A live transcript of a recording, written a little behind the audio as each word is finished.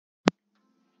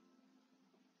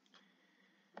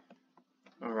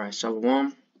Alright,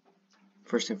 Shalom.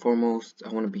 First and foremost, I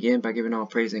want to begin by giving all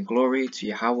praise and glory to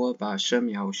Yahweh,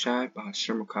 Ba'ashem, Yahushai,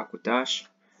 Ba'ashem, Rukakwadash.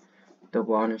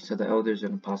 Double honors to the elders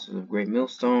and apostles of Great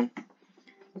Millstone.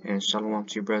 And Shalom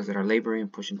to your brothers that are laboring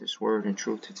and pushing this word in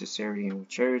truth and sincerity and with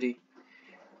charity.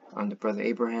 I'm the brother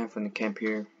Abraham from the camp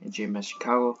here in GMS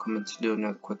Chicago, coming to do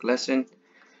another quick lesson.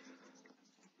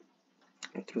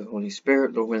 And through the Holy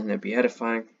Spirit, Lord willing, to be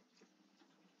edifying.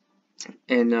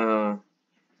 And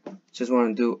just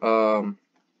want to do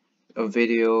a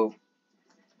video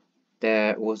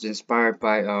that was inspired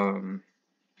by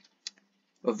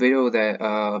a video that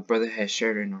a brother had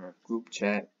shared in our group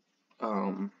chat,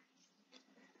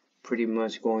 pretty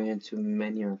much going into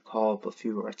many are called but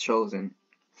few are chosen.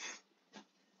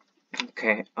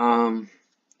 Okay,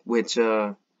 which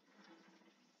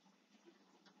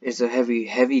is a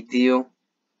heavy deal,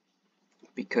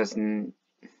 because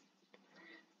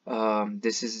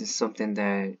this isn't something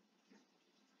that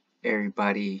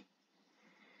everybody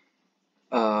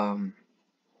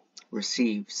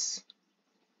receives.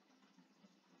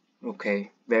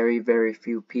 Okay, very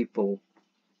few people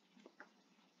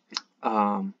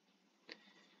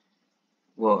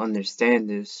will understand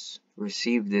this,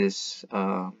 receive this,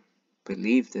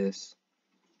 believe this,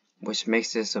 which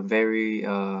makes this a very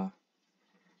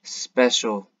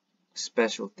special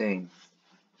thing.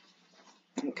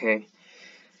 Okay,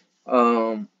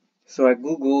 so I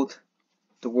googled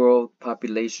the world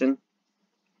population,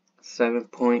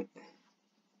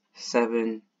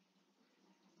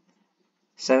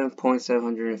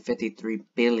 7.753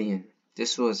 billion.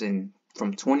 This was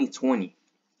from 2020.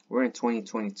 We're in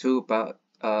 2022, about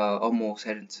almost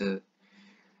heading to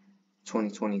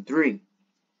 2023.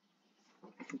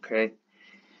 Okay.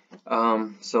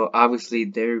 So obviously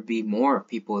there would be more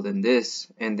people than this,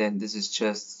 and then this is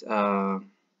just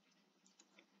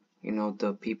you know,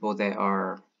 the people that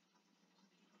are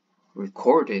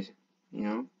recorded. You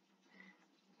know,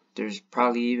 there's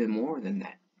probably even more than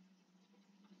that.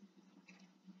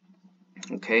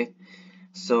 Okay,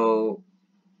 so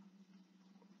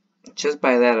just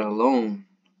by that alone,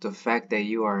 the fact that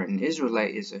you are an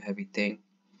Israelite is a heavy thing,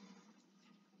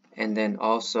 and then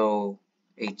also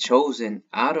a chosen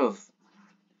out of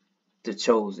the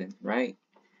chosen, right?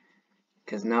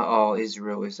 Because not all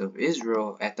Israel is of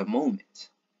Israel at the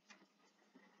moment.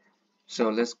 So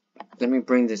let me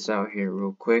bring this out here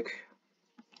real quick.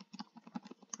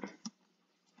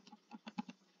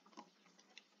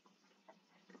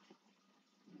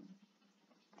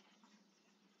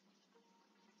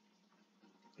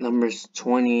 Numbers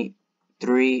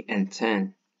 23 and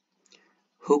 10.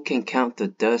 Who can count the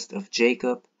dust of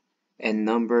Jacob and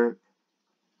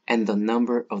the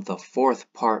number of the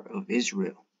fourth part of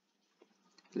Israel?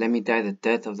 Let me die the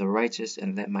death of the righteous,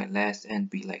 and let my last end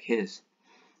be like his.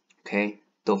 Okay,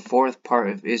 the fourth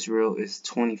part of Israel is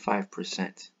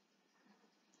 25%.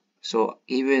 So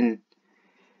even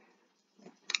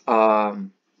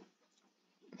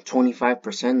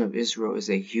 25% of Israel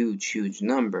is a huge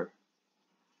number,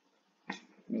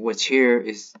 which here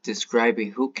is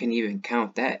describing who can even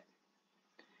count that.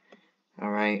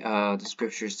 Alright, the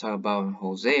scriptures talk about in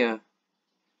Hosea.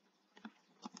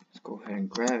 Let's go ahead and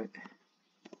grab it.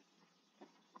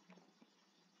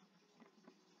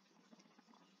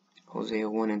 Hosea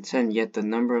 1 and 10. Yet the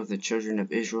number of the children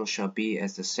of Israel shall be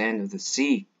as the sand of the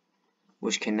sea,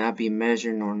 which cannot be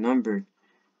measured nor numbered.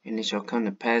 And it shall come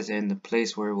to pass that in the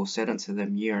place where it will said unto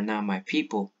them, Ye are not my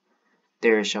people,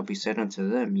 there it shall be said unto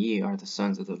them, Ye are the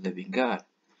sons of the living God.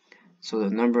 So the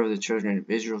number of the children of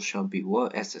Israel shall be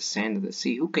what? As the sand of the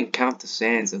sea. Who can count the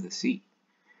sands of the sea?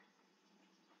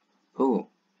 Who?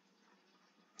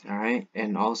 Alright,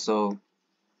 and also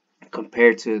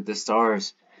compared to the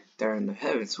stars that are in the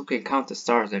heavens, who can count the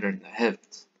stars that are in the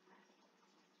heavens?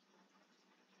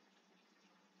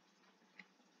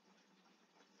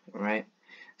 Alright,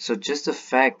 so just the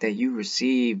fact that you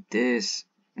receive this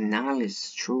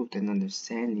knowledge, truth, and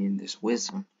understanding, this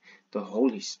wisdom, the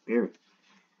Holy Spirit,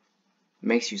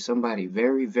 makes you somebody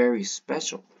very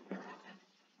special.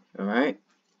 Alright,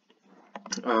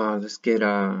 let's get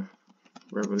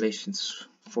Revelations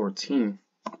 14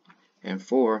 and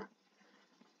 4.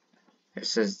 It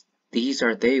says, These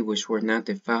are they which were not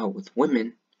defiled with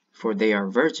women, for they are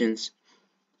virgins.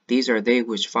 These are they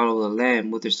which follow the Lamb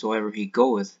whithersoever he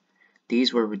goeth.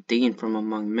 These were redeemed from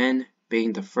among men,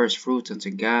 being the first fruits unto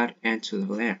God and to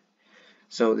the Lamb.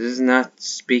 So this is not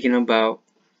speaking about,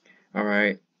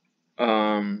 alright,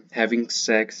 having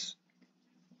sex.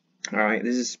 Alright,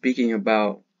 this is speaking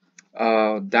about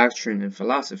doctrine and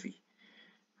philosophy.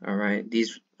 Alright,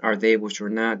 these are they which were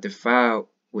not defiled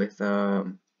with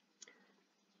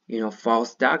you know,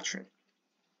 false doctrine.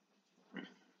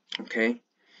 Okay.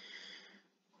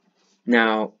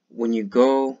 Now, when you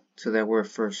go to that word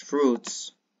first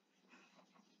fruits,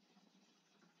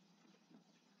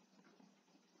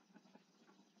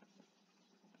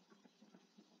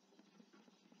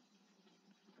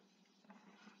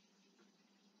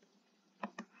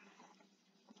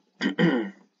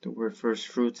 the word first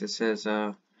fruits, it says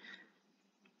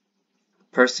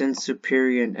person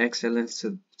superior in excellence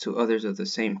to others of the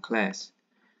same class.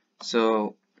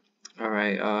 So,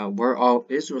 alright, we're all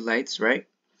Israelites, right?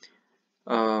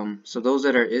 So those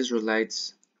that are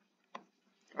Israelites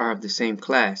are of the same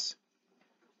class.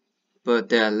 But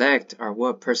the elect are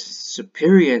what? Person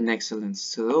superior in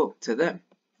excellence to them.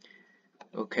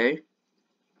 Okay?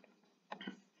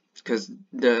 Because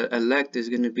the elect is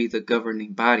going to be the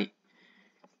governing body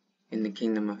in the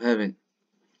kingdom of heaven.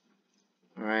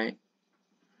 Alright?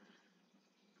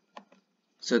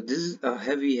 So this is a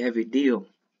heavy deal.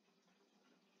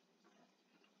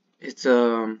 It's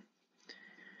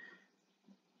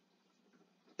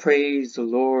praise the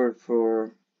Lord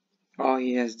for all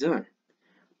he has done,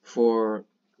 for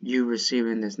you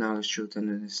receiving this knowledge, truth, and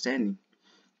understanding.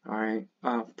 Alright?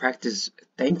 Practice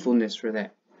thankfulness for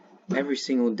that. Every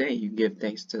single day you give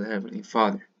thanks to the Heavenly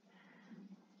Father.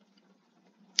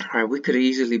 Alright, we could have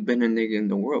easily been a nigga in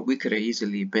the world. We could have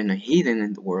easily been a heathen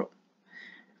in the world.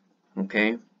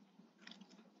 Okay?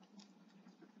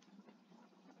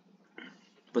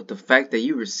 But the fact that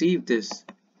you received this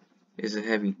is a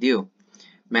heavy deal.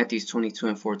 Matthew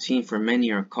 22:14, for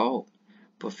many are called,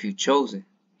 but few chosen.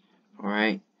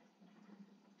 Alright?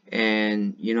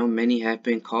 And, you know, many have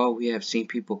been called. We have seen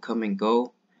people come and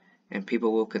go, and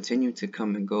people will continue to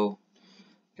come and go.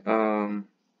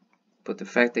 But the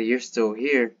fact that you're still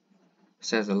here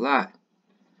says a lot.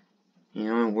 You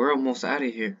know, and we're almost out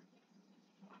of here.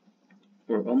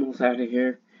 We're almost out of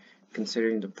here,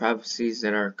 considering the prophecies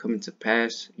that are coming to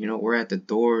pass. You know, we're at the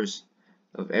doors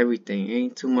of everything.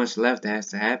 Ain't too much left that has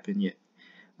to happen yet.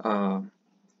 There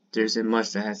isn't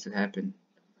much that has to happen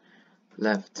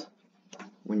left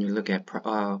when you look at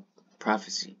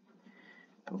prophecy.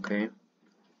 Okay,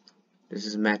 this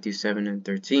is Matthew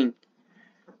 7:13.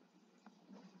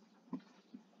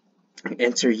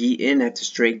 Enter ye in at the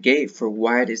straight gate, for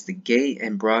wide is the gate,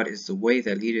 and broad is the way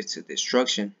that leadeth to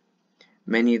destruction.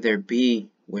 Many there be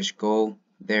which go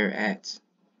thereat.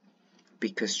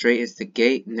 Because straight is the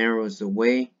gate, narrow is the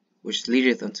way which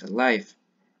leadeth unto life,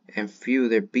 and few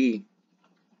there be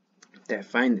that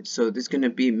find it. So there's going to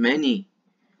be many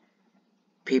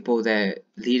people that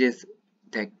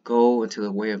go into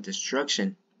the way of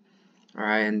destruction.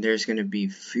 Alright, and there's going to be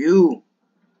few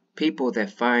people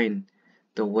that find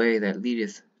the way that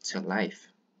leadeth to life.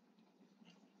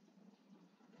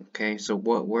 Okay, so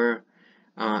what we're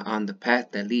on the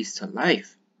path that leads to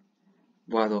life,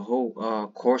 while the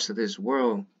whole course of this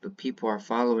world, the people are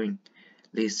following,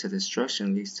 leads to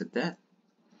destruction, leads to death.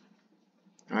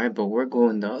 Alright, but we're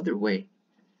going the other way.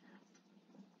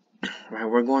 Right,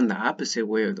 we're going the opposite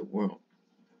way of the world.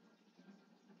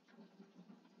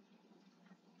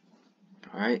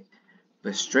 Alright,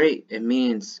 but straight, it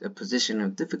means a position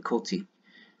of difficulty.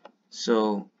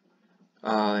 So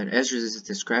Ezra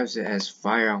describes it as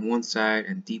fire on one side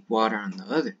and deep water on the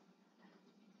other.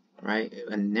 Right,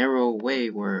 a narrow way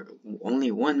where only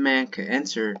one man could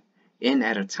enter in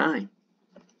at a time.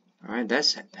 Alright,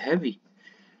 that's heavy.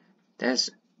 That's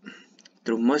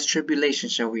through much tribulation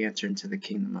shall we enter into the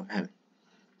kingdom of heaven.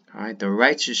 Alright, the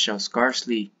righteous shall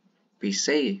scarcely be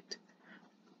saved.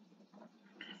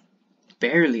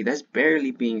 Barely, that's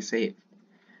barely being saved.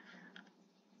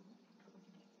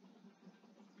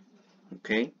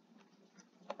 Okay,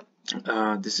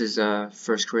 this is 1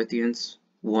 Corinthians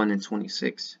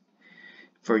 1:26.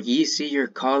 For ye see your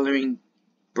calling,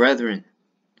 brethren,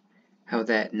 how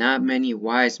that not many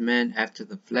wise men after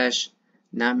the flesh,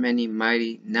 not many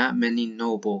mighty, not many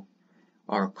noble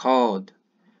are called.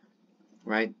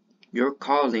 Right, your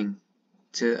calling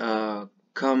to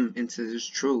come into this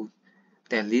truth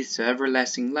that leads to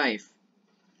everlasting life.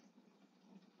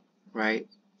 Right,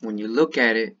 when you look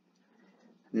at it,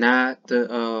 not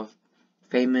the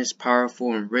famous,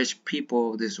 powerful, and rich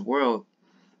people of this world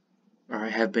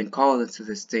have been called into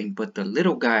this thing, but the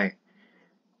little guy,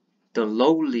 the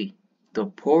lowly, the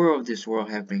poor of this world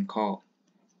have been called.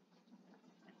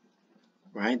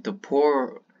 Right, the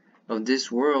poor of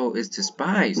this world is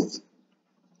despised.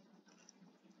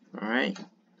 Alright,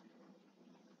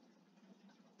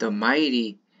 the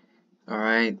mighty,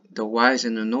 alright, the wise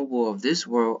and the noble of this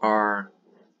world are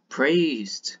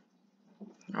praised.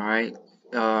 Alright,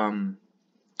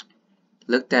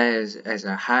 looked at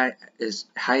as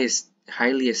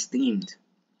highly esteemed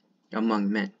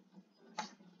among men.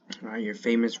 Alright, your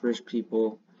famous rich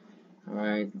people,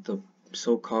 alright, the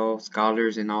so-called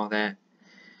scholars and all that,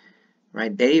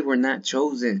 right? They were not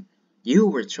chosen. You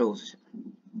were chosen.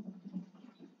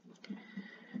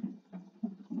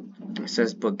 It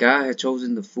says, but God has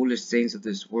chosen the foolish things of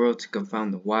this world to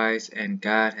confound the wise, and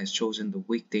God has chosen the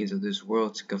weak things of this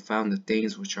world to confound the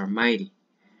things which are mighty,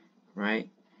 right?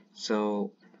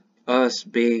 So us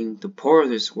being the poor of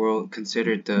this world,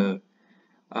 considered the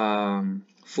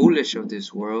foolish of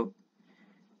this world,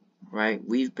 right?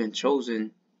 We've been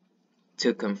chosen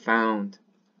to confound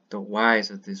the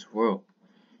wise of this world.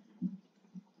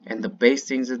 And the base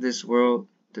things of this world,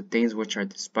 the things which are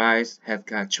despised, hath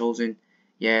God chosen,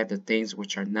 yea, the things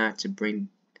which are not, to bring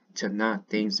to naught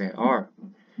things that are,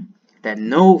 that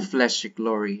no flesh should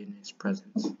glory in his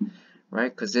presence.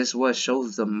 Right? Because this what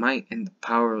shows the might and the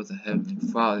power of the Heavenly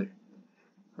Father.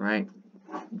 Right?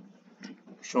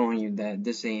 Showing you that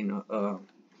this ain't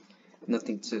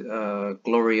nothing to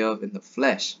glory of in the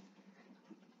flesh.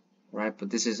 Right? But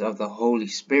this is of the Holy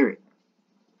Spirit,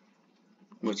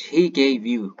 which he gave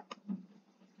you.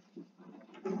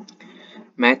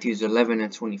 Matthew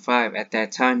 11:25. At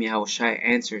that time Yahushua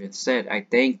answered and said, I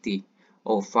thank thee,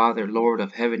 O Father, Lord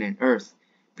of heaven and earth,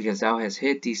 because thou hast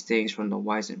hid these things from the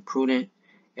wise and prudent,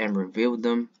 and revealed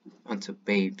them unto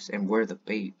babes. And where the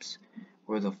babes?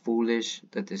 Were the foolish,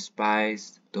 the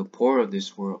despised, the poor of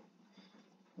this world.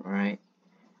 Alright?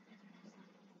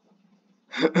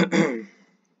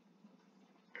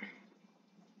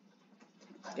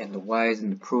 And the wise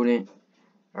and the prudent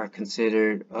are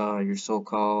considered your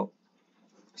so-called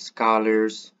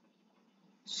scholars,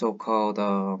 so-called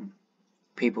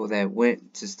people that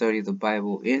went to study the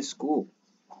Bible in school,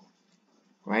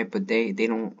 right? But they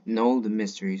don't know the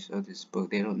mysteries of this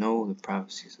book. They don't know the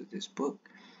prophecies of this book.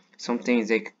 Some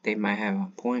things they might have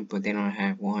on point, but they don't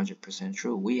have 100%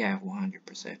 true. We have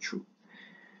 100% true.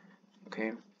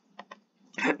 Okay.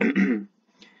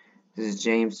 This is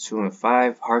James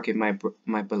 2:5. Hearken,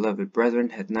 my beloved brethren,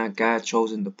 hath not God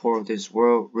chosen the poor of this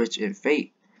world rich in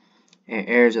faith, and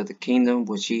heirs of the kingdom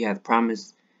which he hath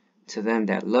promised to them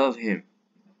that love him?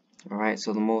 Alright,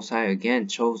 so the Most High again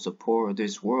chose the poor of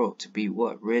this world to be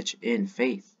what? Rich in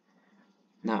faith.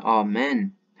 Not all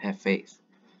men have faith,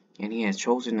 and he has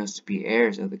chosen us to be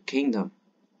heirs of the kingdom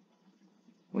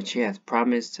which he hath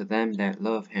promised to them that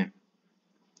love him.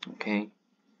 Okay.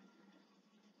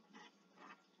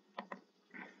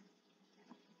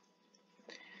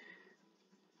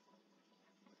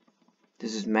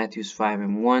 This is Matthew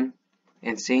 5:1.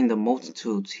 And seeing the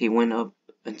multitudes, he went up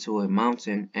into a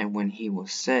mountain, and when he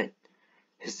was set,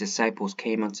 his disciples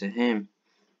came unto him,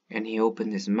 and he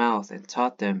opened his mouth and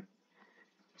taught them,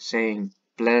 saying,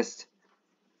 Blessed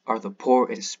are the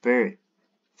poor in spirit,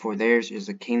 for theirs is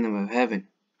the kingdom of heaven.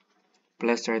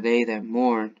 Blessed are they that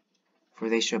mourn, for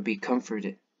they shall be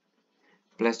comforted.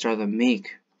 Blessed are the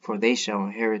meek, for they shall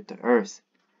inherit the earth.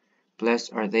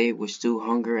 Blessed are they which do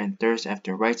hunger and thirst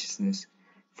after righteousness,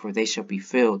 for they shall be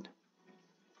filled.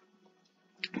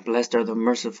 Blessed are the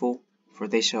merciful, for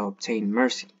they shall obtain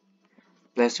mercy.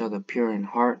 Blessed are the pure in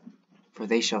heart, for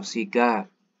they shall see God.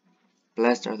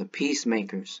 Blessed are the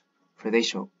peacemakers, for they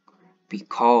shall be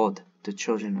called the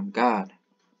children of God.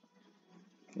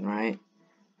 Right?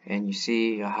 And you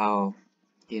see how,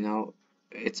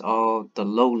 it's all the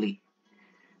lowly,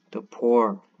 the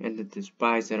poor, and the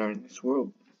despised that are in this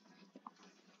world.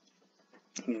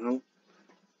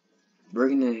 We're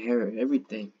going to inherit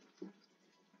everything.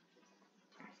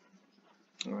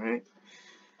 Alright?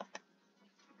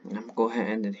 I'm going to go ahead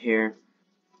and end it here.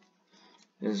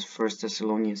 This is 1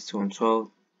 Thessalonians 2:12.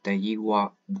 That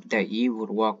ye would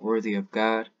walk worthy of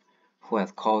God, who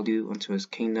hath called you unto his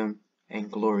kingdom and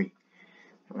glory.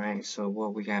 Alright, so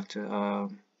what we have to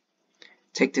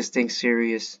take this thing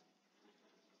serious.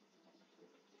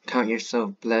 Count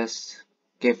yourself blessed.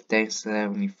 Give thanks to the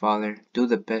Heavenly Father. Do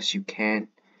the best you can.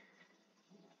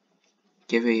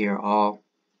 Give it your all.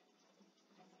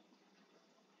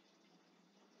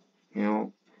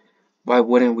 Why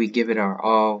wouldn't we give it our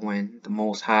all when the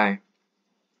Most High,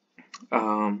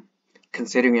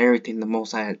 considering everything the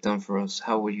Most High has done for us,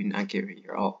 how would you not give it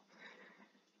your all?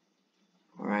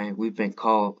 Alright, we've been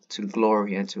called to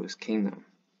glory and to his kingdom.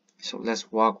 So let's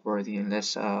walk worthy, and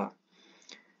let's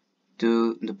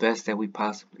do the best that we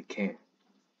possibly can.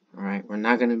 Alright, we're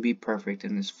not going to be perfect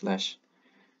in this flesh.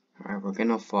 Alright, we're going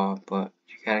to fall, but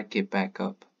you got to get back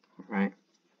up. Alright.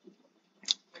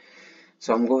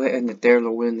 So I'm going to go ahead and end it there,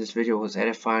 Lord willing. This video was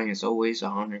edifying as always.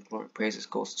 Our honor, glory, and praises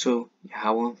goes to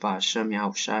Yahweh, Ba'ashem,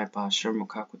 Yahushai, Ba'ashem,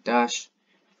 Makakudash.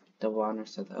 Double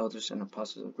honors to the elders and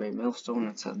apostles of Great Millstone.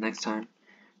 Until next time,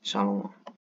 Shalom.